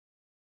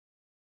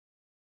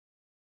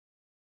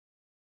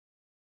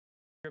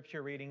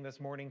Scripture reading this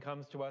morning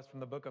comes to us from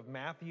the book of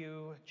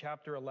Matthew,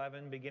 chapter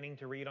 11, beginning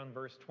to read on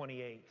verse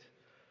 28.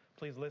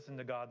 Please listen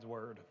to God's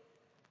word.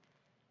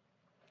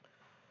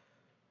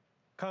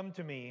 Come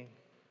to me,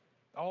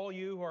 all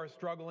you who are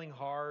struggling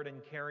hard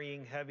and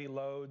carrying heavy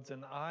loads,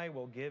 and I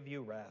will give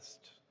you rest.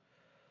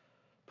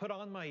 Put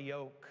on my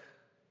yoke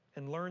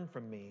and learn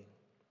from me.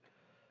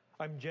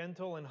 I'm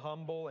gentle and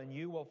humble, and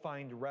you will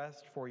find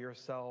rest for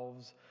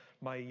yourselves.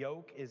 My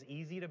yoke is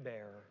easy to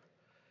bear,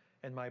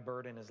 and my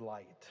burden is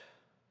light.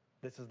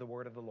 This is the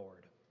word of the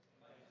Lord.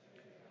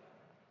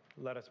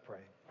 Let us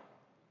pray.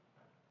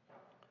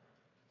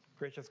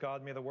 Gracious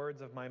God, may the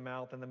words of my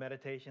mouth and the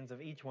meditations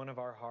of each one of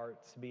our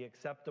hearts be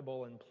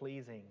acceptable and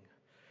pleasing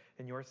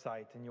in your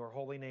sight. In your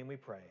holy name we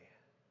pray.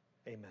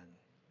 Amen.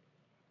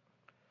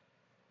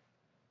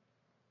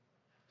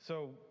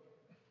 So,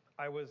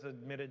 I was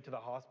admitted to the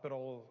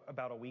hospital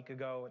about a week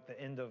ago at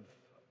the end of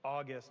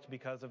August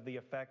because of the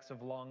effects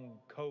of long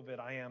COVID.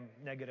 I am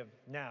negative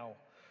now.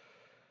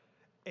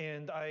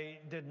 And I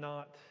did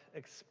not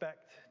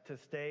expect to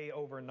stay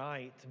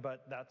overnight,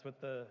 but that's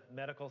what the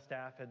medical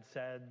staff had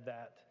said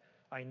that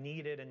I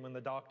needed. And when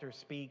the doctor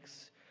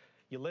speaks,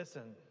 you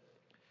listen.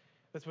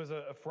 This was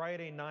a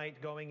Friday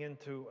night going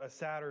into a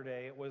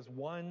Saturday. It was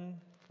one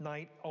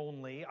night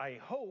only, I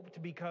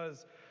hoped,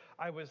 because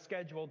I was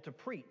scheduled to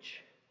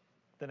preach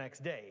the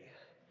next day,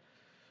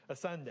 a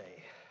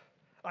Sunday.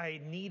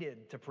 I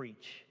needed to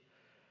preach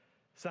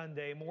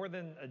Sunday. More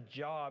than a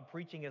job,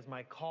 preaching is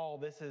my call.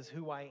 This is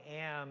who I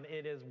am.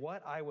 It is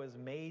what I was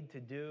made to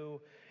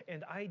do,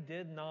 and I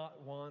did not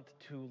want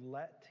to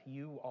let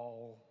you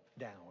all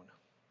down.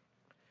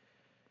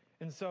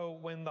 And so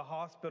when the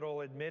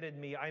hospital admitted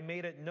me, I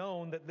made it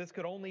known that this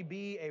could only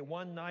be a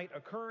one-night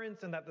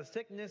occurrence and that the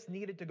sickness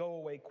needed to go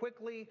away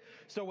quickly.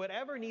 So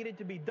whatever needed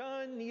to be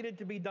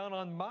done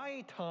on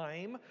my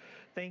time.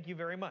 Thank you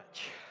very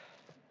much.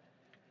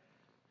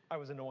 I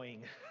was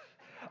annoying.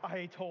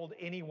 I told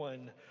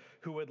anyone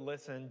who would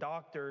listen,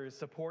 doctors,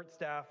 support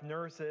staff,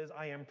 nurses,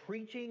 I am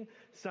preaching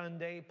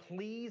Sunday.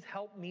 Please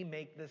help me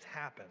make this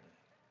happen.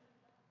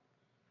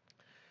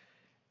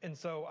 And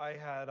so I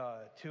had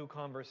two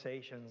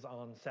conversations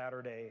on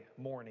Saturday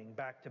morning,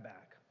 back to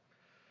back.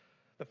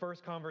 The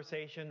first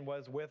conversation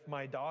was with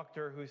my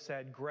doctor, who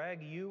said,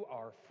 Greg, you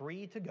are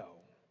free to go.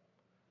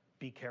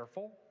 Be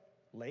careful,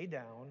 lay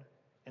down,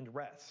 and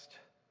rest.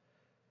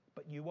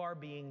 But you are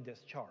being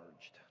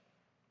discharged.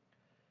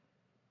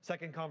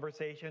 Second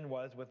conversation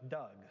was with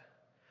Doug.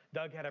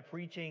 Doug had a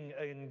preaching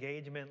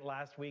engagement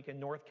last week in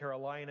North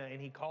Carolina, and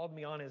he called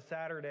me on his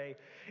Saturday,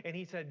 and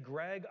he said,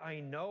 Greg, I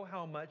know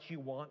how much you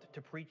want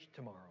to preach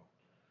tomorrow,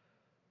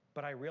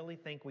 but I really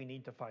think we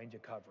need to find you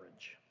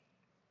coverage.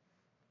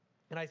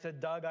 And I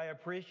said, Doug, I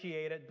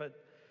appreciate it,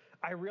 but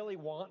I really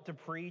want to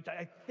preach.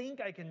 I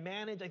think I can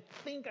manage. I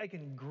think I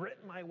can grit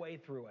my way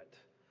through it.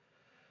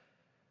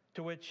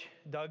 To which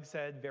Doug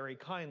said very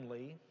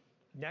kindly,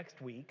 next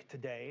week,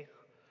 today,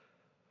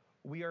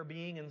 we are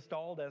being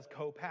installed as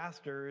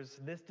co-pastors.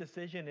 This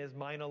decision is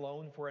mine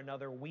alone for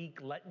another week.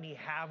 Let me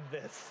have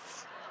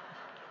this.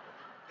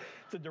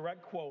 It's a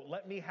direct quote.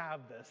 Let me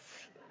have this.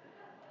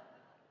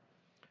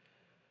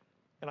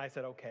 And I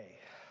said, okay.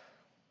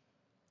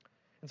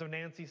 And so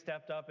Nancy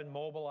stepped up and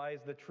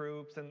mobilized the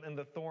troops, and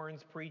the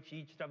Thorns preached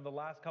each of the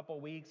last couple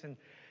of weeks, and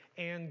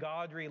Ann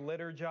Gaudry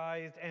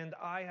liturgized, and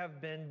I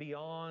have been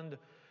beyond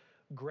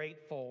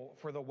grateful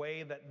for the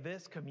way that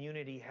this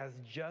community has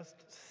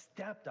just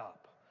stepped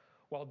up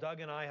while Doug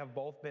and I have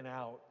both been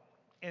out.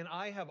 And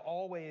I have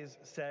always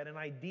said, and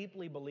I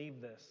deeply believe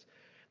this,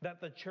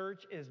 that the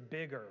church is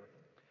bigger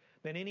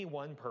than any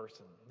one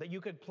person, that you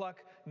could pluck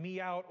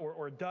me out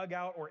or Doug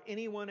out or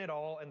anyone at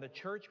all, and the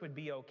church would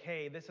be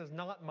okay. This is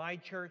not my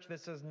church.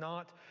 This is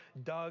not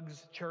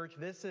Doug's church.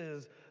 This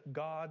is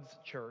God's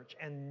church,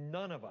 and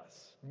none of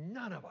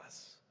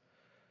us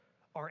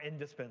are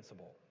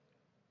indispensable.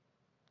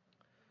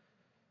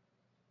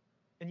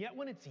 And yet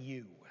when it's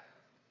you,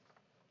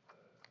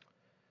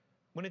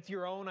 when it's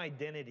your own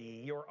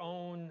identity, your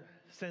own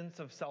sense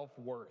of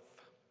self-worth,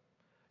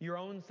 your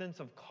own sense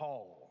of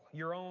call,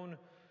 your own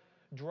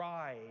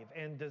drive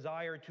and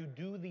desire to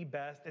do the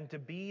best and to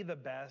be the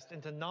best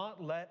and to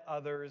not let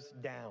others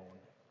down,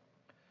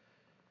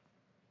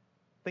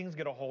 things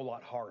get a whole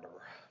lot harder.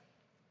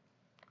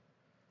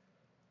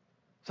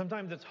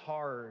 Sometimes it's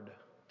hard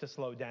to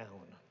slow down.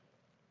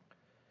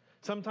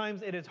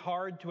 Sometimes it is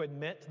hard to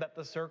admit that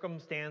the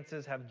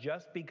circumstances have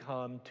just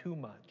become too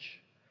much.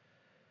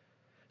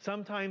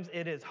 Sometimes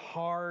it is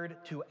hard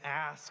to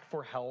ask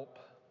for help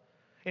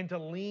and to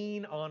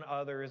lean on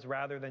others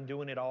rather than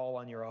doing it all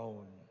on your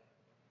own.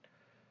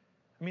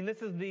 I mean,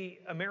 this is the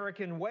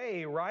American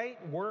way, right?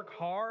 Work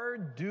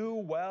hard, do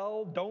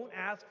well, don't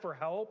ask for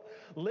help,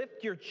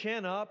 lift your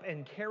chin up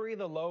and carry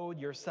the load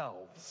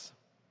yourselves.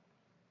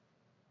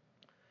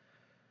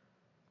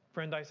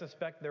 Friend, I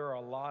suspect there are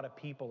a lot of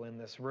people in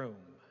this room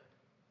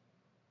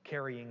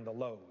carrying the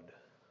load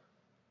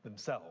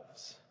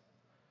themselves.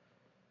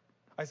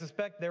 I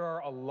suspect there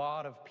are a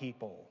lot of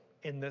people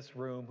in this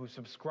room who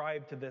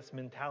subscribe to this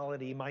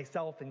mentality,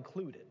 myself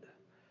included.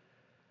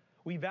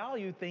 We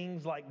value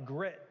things like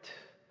grit,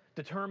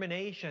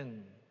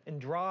 determination,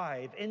 and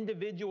drive,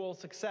 individual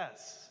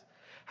success.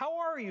 How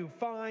are you?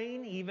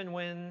 Fine, even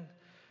when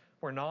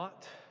we're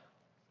not.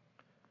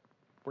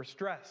 We're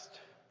stressed,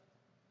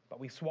 but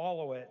we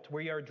swallow it.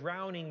 We are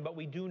drowning, but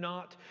we do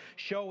not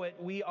show it.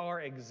 We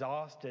are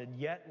exhausted,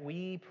 yet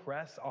we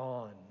press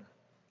on.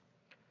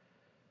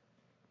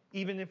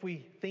 Even if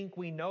we think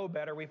we know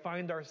better, we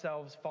find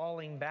ourselves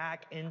falling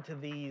back into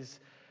these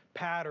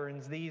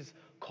patterns, these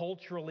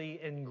culturally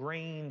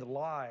ingrained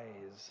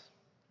lies.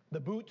 The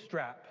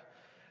bootstrap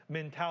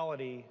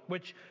mentality,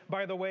 which,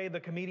 by the way, the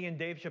comedian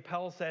Dave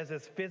Chappelle says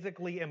is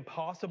physically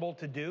impossible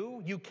to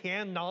do. You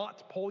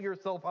cannot pull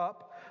yourself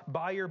up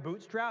by your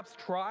bootstraps.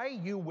 Try,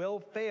 you will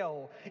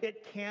fail.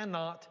 It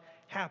cannot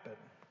happen.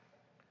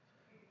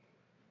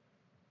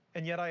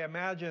 And yet I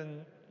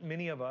imagine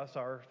many of us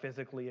are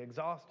physically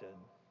exhausted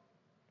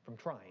from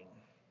trying.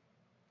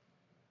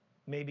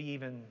 Maybe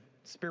even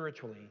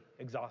spiritually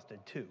exhausted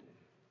too.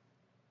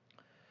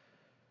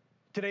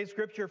 Today's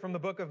scripture from the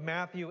book of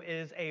Matthew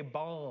is a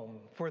balm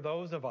for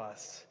those of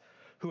us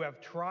who have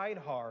tried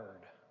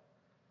hard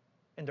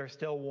and are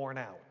still worn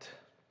out.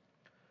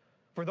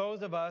 For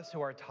those of us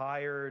who are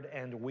tired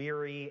and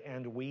weary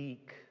and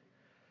weak,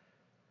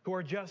 who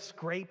are just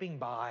scraping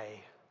by.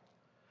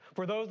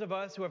 For those of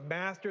us who have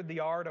mastered the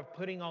art of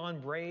putting on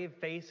brave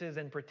faces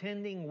and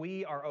pretending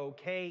we are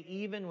okay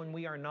even when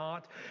we are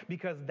not,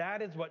 because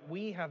that is what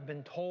we have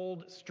been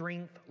told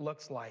strength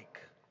looks like.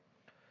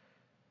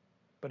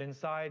 But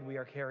inside we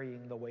are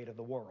carrying the weight of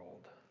the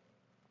world.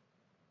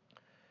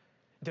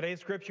 In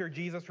today's scripture,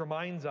 Jesus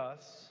reminds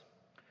us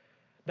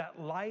that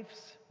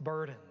life's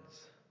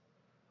burdens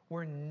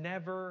were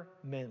never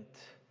meant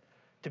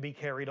to be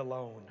carried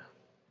alone.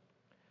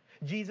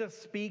 Jesus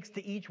speaks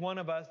to each one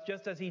of us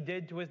just as he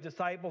did to his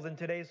disciples in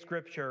today's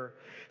scripture,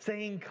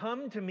 saying,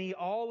 "Come to me,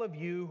 all of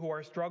you who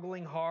are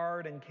struggling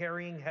hard and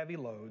carrying heavy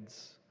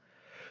loads.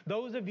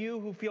 Those of you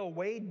who feel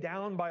weighed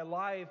down by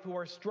life, who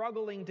are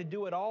struggling to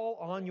do it all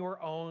on your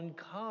own,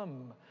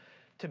 come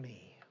to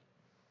me,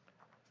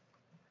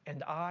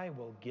 and I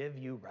will give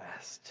you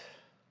rest."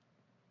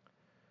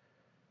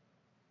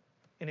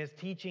 In his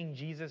teaching,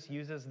 Jesus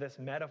uses this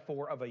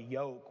metaphor of a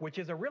yoke, which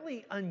is a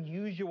really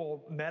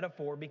unusual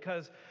metaphor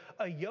because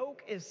a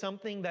yoke is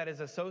something that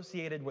is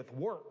associated with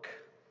work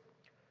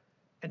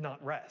and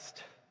not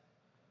rest.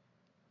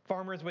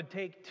 Farmers would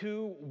take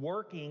two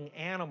working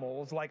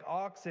animals like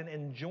oxen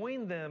and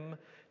join them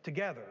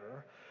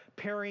together,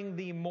 pairing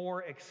the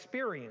more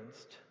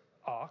experienced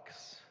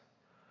ox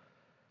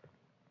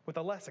with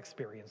a less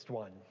experienced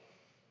one.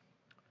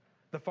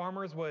 The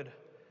farmers would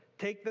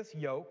take this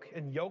yoke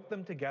and yoke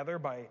them together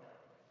by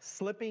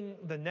slipping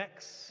the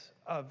necks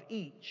of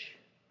each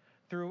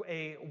through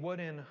a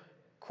wooden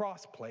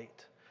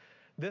crossplate.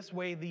 This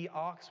way the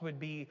ox would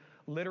be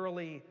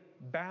literally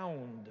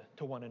bound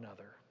to one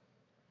another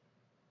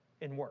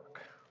in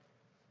work.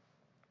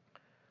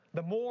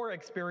 The more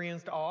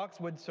experienced ox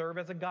would serve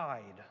as a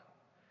guide,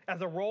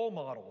 as a role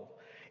model,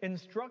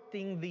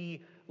 instructing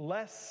the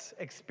less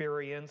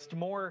experienced,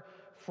 more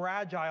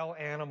fragile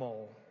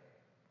animal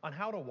on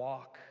how to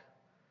walk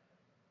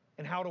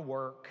and how to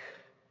work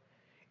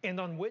and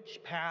on which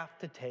path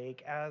to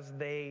take as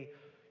they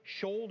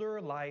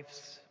shoulder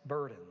life's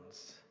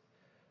burdens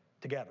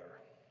together.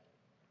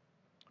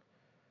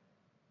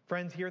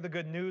 Friends, hear the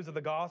good news of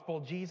the gospel.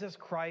 Jesus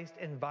Christ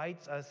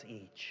invites us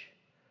each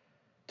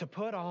to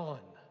put on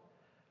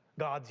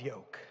God's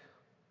yoke,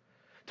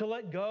 to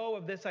let go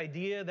of this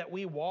idea that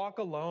we walk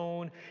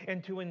alone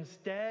and to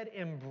instead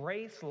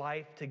embrace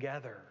life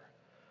together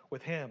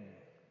with Him,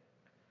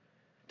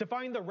 to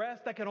find the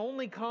rest that can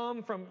only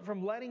come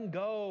from letting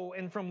go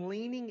and from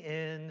leaning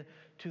in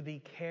to the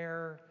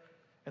care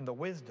and the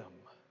wisdom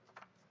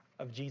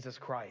of Jesus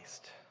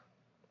Christ.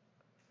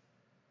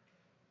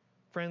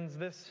 Friends,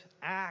 this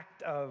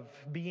act of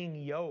being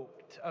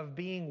yoked, of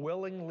being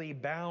willingly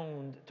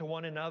bound to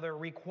one another,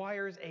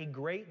 requires a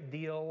great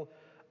deal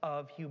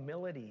of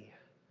humility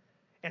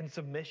and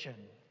submission.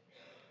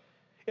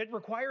 It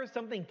requires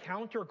something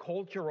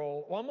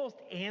countercultural, almost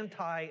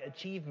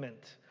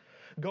anti-achievement,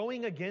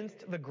 going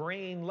against the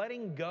grain,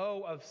 letting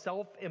go of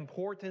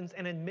self-importance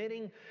and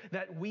admitting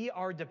that we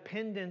are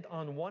dependent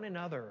on one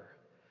another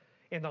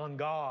and on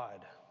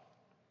God.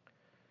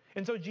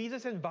 And so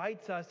Jesus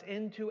invites us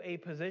into a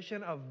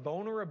position of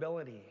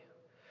vulnerability,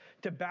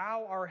 to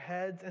bow our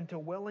heads and to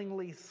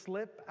willingly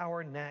slip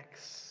our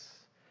necks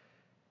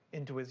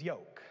into His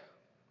yoke.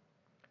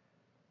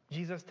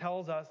 Jesus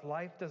tells us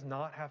life does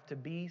not have to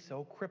be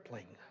so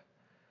crippling.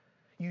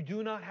 You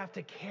do not have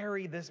to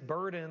carry this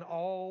burden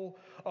all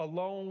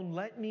alone.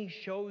 Let me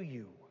show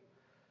you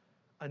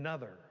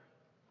another,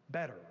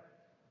 better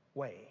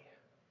way.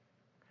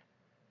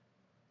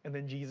 And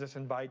then Jesus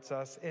invites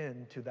us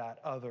into that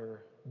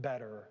other,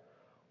 better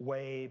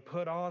way.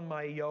 Put on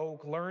my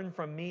yoke, learn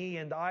from me,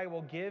 and I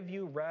will give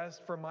you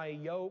rest, for my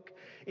yoke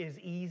is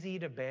easy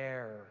to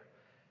bear,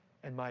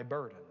 and my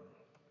burden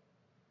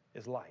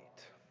is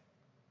light.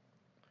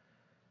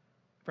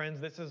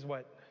 Friends, this is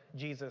what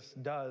Jesus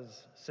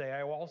does say.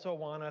 I also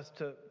want us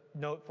to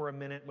note for a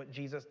minute what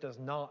Jesus does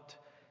not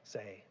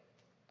say.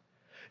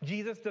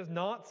 Jesus does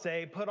not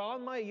say, "Put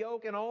on my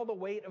yoke and all the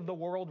weight of the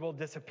world will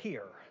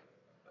disappear."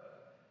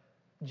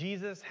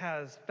 Jesus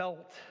has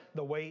felt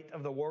the weight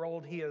of the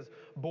world. He has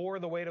bore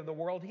the weight of the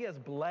world. He has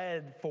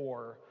bled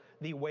for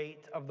the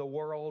weight of the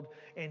world,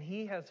 and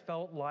he has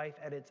felt life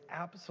at its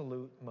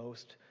absolute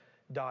most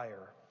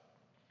dire.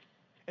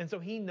 And so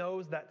he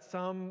knows that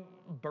some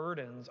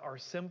burdens are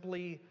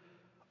simply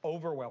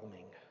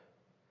overwhelming.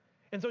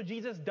 And so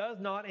Jesus does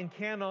not and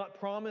cannot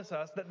promise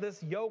us that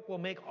this yoke will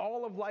make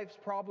all of life's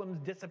problems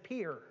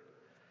disappear.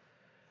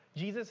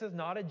 Jesus is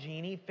not a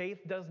genie.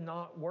 Faith does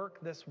not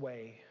work this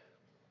way.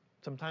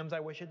 Sometimes I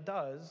wish it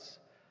does,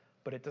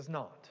 but it does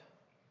not.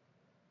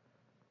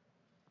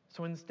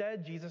 So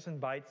instead, Jesus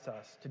invites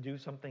us to do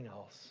something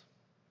else.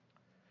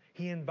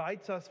 He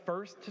invites us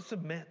first to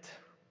submit,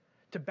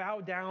 to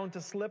bow down,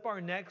 to slip our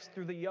necks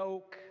through the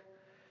yoke.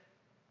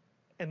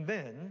 And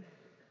then,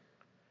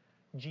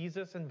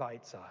 Jesus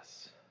invites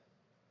us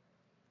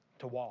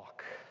to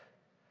walk.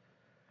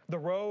 The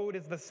road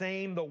is the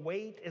same, the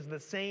weight is the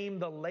same,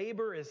 the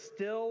labor is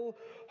still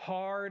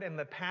hard, and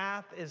the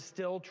path is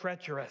still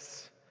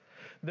treacherous.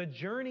 The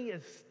journey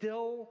is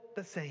still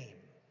the same.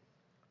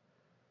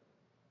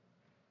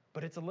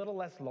 But it's a little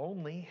less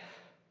lonely.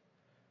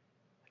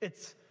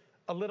 It's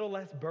a little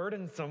less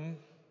burdensome.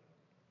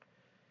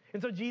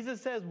 And so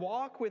Jesus says,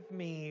 "Walk with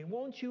me.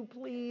 Won't you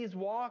please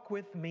walk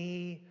with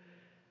me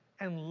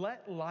and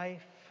let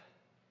life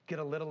get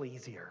a little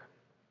easier?"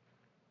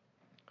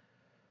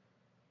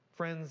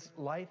 Friends,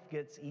 life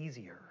gets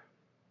easier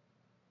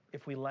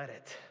if we let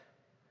it.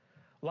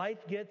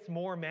 Life gets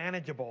more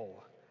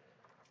manageable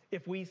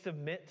if we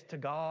submit to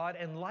God,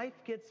 and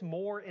life gets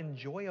more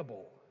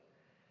enjoyable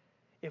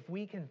if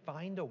we can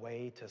find a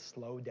way to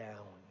slow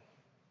down.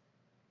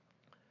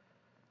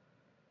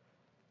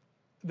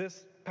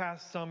 This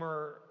past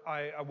summer,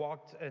 I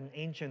walked an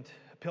ancient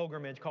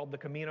pilgrimage called the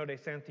Camino de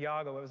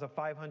Santiago. It was a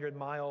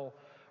 500-mile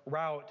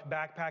route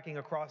backpacking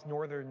across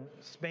northern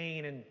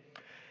Spain. And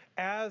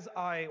as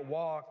I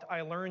walked,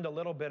 I learned a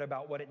little bit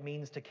about what it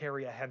means to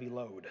carry a heavy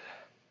load.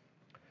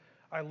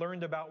 I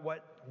learned about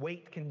what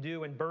weight can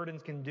do and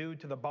burdens can do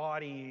to the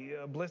body,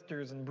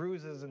 blisters and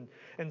bruises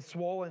and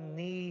swollen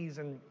knees.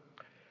 And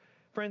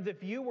friends,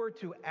 if you were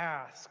to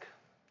ask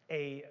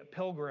a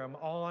pilgrim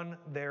on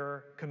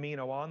their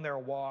Camino, on their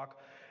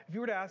walk, if you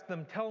were to ask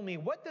them, "Tell me,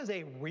 what does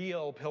a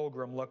real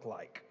pilgrim look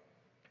like?"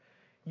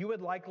 you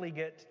would likely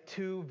get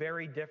two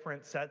very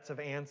different sets of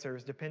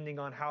answers depending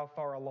on how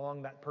far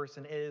along that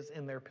person is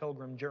in their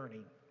pilgrim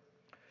journey.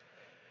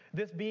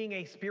 This being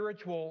a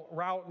spiritual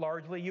route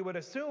largely, you would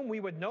assume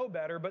we would know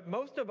better, but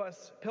most of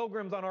us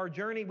pilgrims on our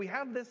journey, we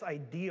have this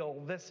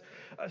ideal, this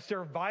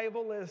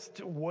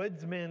survivalist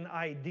woodsman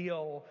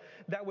ideal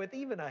that with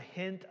even a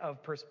hint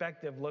of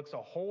perspective looks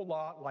a whole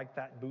lot like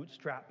that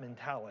bootstrap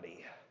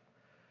mentality.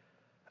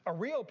 A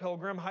real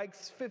pilgrim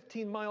hikes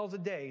 15 miles a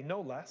day, no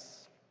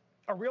less.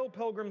 A real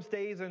pilgrim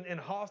stays in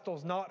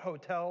hostels, not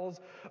hotels.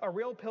 A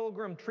real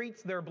pilgrim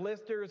treats their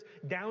blisters,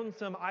 downs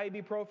some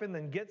ibuprofen,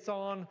 then gets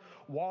on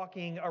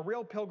walking. A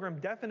real pilgrim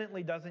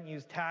definitely doesn't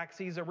use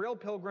taxis. A real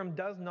pilgrim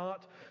does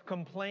not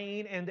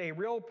complain. And a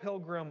real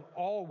pilgrim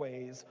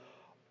always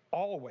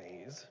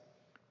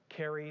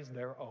carries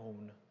their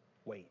own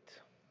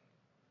weight.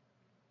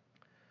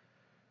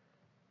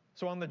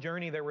 So on the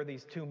journey, there were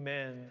these two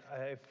men,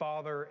 a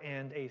father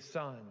and a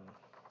son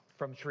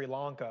from Sri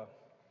Lanka.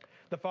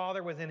 The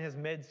father was in his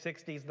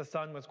mid-60s, the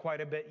son was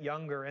quite a bit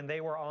younger, and they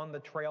were on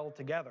the trail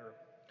together.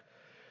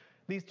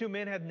 These two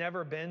men had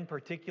never been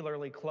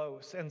particularly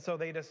close, and so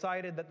they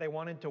decided that they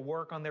wanted to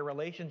work on their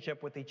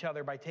relationship with each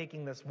other by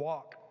taking this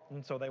walk,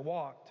 and so they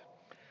walked.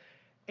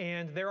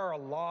 And there are a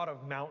lot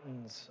of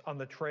mountains on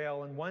the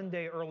trail, and one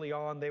day early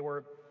on, they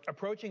were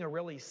approaching a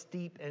really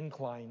steep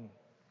incline,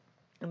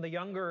 and the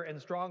younger and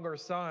stronger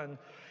son,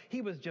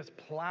 he was just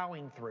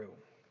plowing through.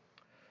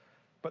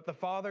 But the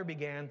father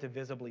began to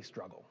visibly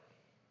struggle.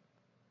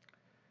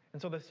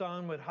 And so the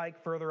son would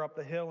hike further up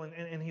the hill,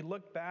 and he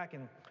looked back,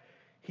 and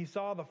he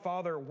saw the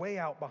father way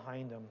out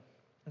behind him.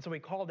 And so he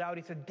called out,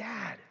 he said,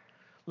 "Dad,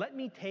 let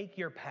me take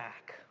your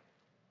pack."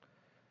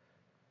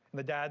 And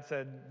the dad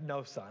said,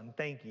 "No, son,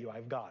 thank you,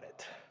 I've got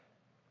it."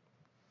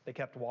 They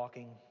kept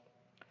walking.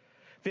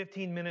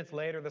 15 minutes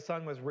later, the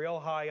son was real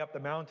high up the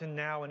mountain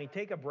now, and he'd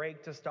take a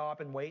break to stop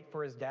and wait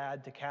for his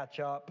dad to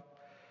catch up.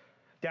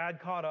 Dad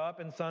caught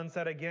up, and son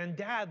said again,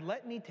 "Dad,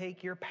 let me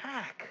take your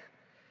pack."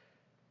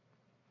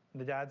 And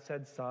the dad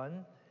said,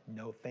 "Son,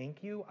 no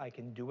thank you, I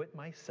can do it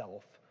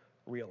myself,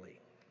 really."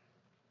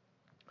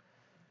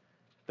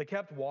 They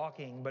kept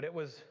walking, but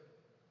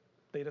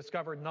they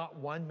discovered not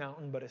one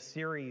mountain, but a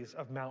series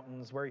of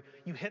mountains where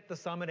you hit the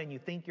summit and you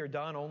think you're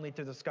done, only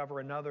to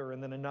discover another,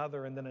 and then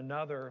another, and then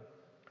another.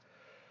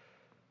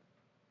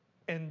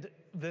 And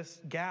this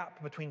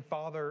gap between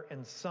father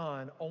and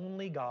son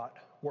only got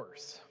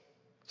worse.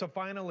 So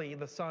finally,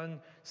 the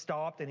son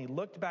stopped and he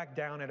looked back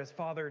down at his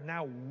father,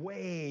 now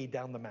way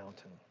down the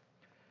mountain.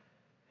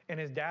 and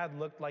his dad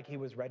looked like he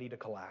was ready to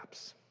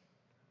collapse.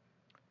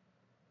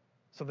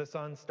 So the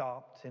son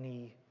stopped, and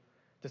he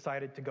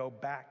decided to go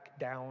back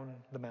down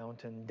the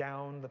mountain,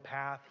 down the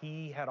path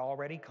he had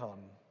already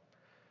come.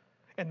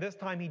 And this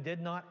time he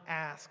did not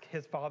ask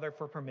his father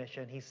for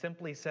permission. He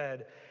simply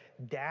said,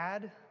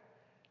 "Dad,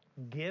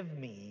 give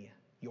me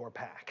your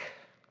pack."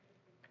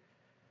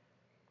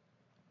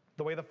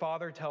 The way the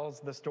father tells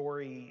the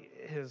story,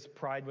 his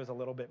pride was a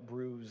little bit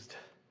bruised.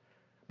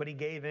 But he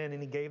gave in,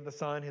 and he gave the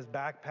son his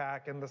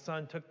backpack, and the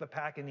son took the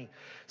pack and he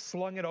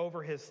slung it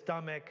over his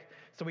stomach.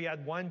 So he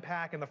had one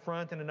pack in the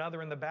front and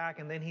another in the back,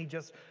 and then he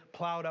just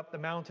plowed up the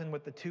mountain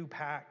with the two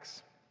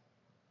packs.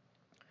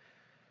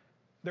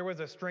 There was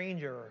a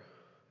stranger,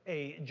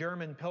 a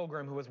German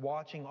pilgrim, who was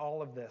watching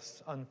all of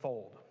this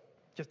unfold,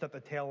 just at the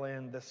tail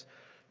end, this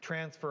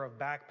transfer of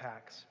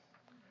backpacks.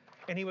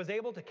 And he was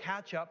able to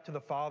catch up to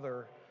the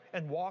father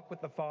and walk with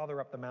the father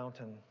up the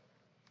mountain.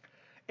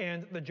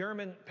 And the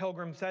German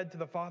pilgrim said to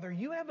the father,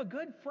 "You have a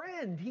good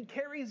friend. He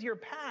carries your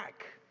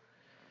pack."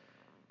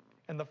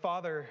 And the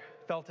father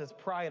felt his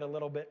pride a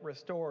little bit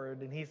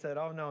restored, and he said,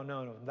 "Oh,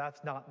 no,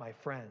 that's not my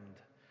friend.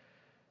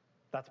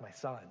 That's my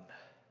son."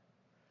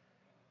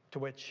 To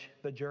which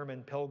the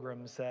German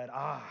pilgrim said,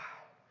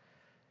 "Ah,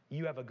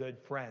 you have a good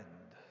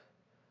friend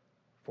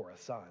for a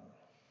son."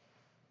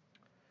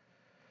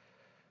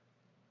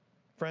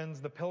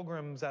 Friends, the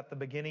pilgrims at the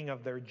beginning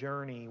of their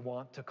journey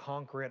want to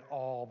conquer it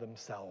all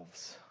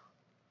themselves.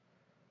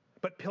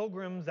 But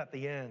pilgrims at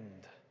the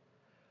end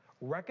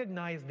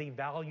recognize the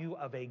value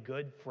of a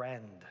good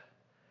friend,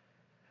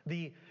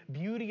 the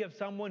beauty of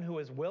someone who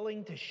is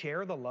willing to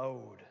share the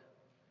load,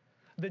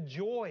 the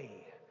joy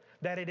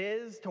that it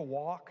is to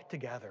walk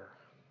together.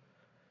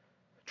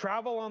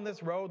 Travel on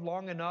this road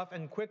long enough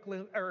and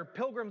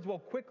pilgrims will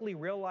quickly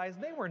realize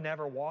they were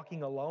never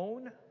walking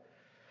alone.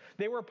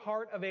 They were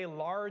part of a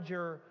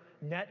larger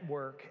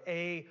network,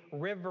 a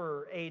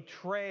river, a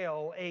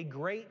trail, a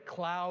great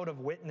cloud of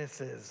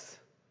witnesses.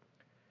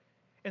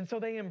 And so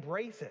they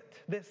embrace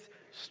it, this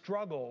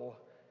struggle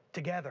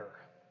together.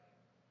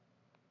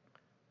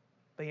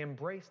 They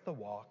embrace the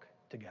walk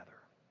together.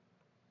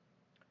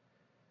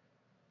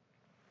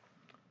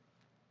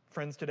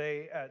 Friends,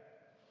 today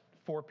at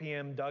 4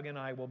 p.m., Doug and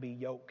I will be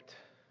yoked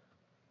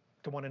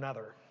to one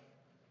another.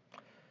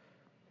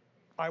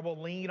 I will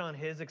lean on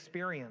his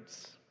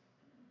experience,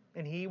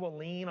 and he will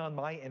lean on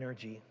my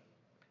energy.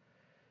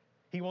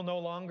 He will no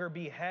longer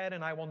be head,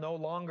 and I will no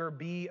longer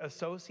be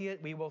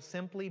associate. We will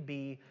simply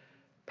be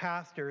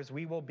pastors.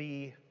 We will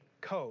be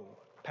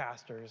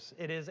co-pastors.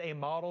 It is a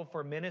model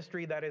for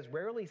ministry that is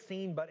rarely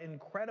seen but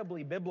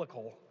incredibly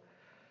biblical.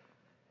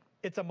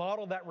 It's a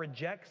model that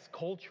rejects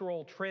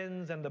cultural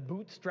trends and the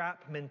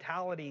bootstrap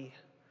mentality.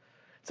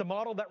 It's a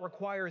model that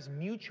requires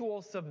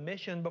mutual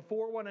submission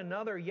before one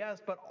another, yes,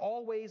 but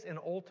always and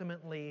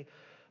ultimately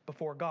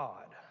before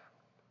God.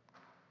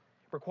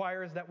 It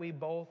requires that we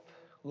both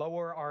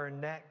lower our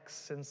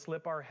necks and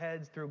slip our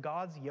heads through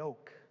God's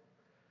yoke,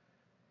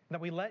 and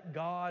that we let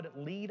God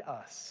lead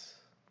us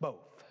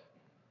both.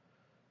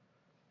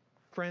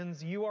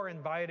 Friends, you are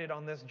invited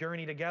on this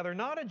journey together,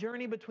 not a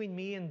journey between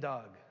me and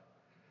Doug,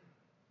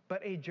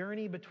 but a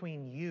journey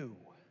between you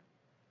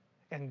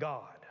and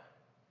God.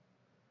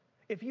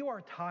 If you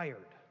are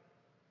tired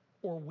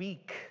or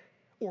weak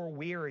or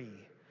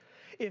weary,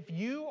 if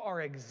you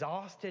are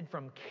exhausted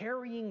from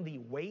carrying the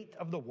weight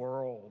of the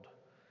world,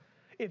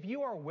 if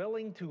you are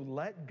willing to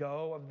let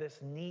go of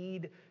this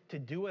need to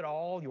do it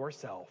all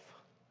yourself,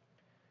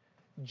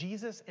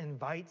 Jesus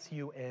invites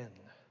you in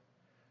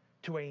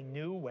to a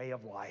new way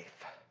of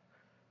life.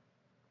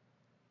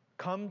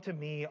 Come to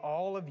me,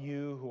 all of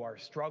you who are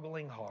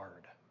struggling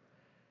hard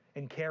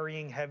and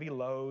carrying heavy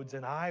loads,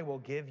 and I will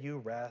give you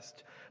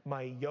rest.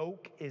 My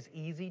yoke is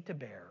easy to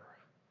bear,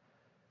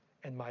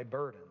 and my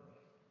burden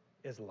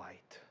is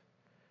light.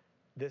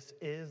 This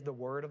is the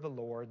word of the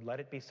Lord. Let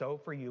it be so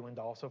for you and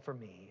also for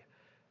me.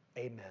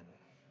 Amen.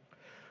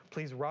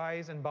 Please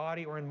rise in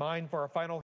body or in mind for our final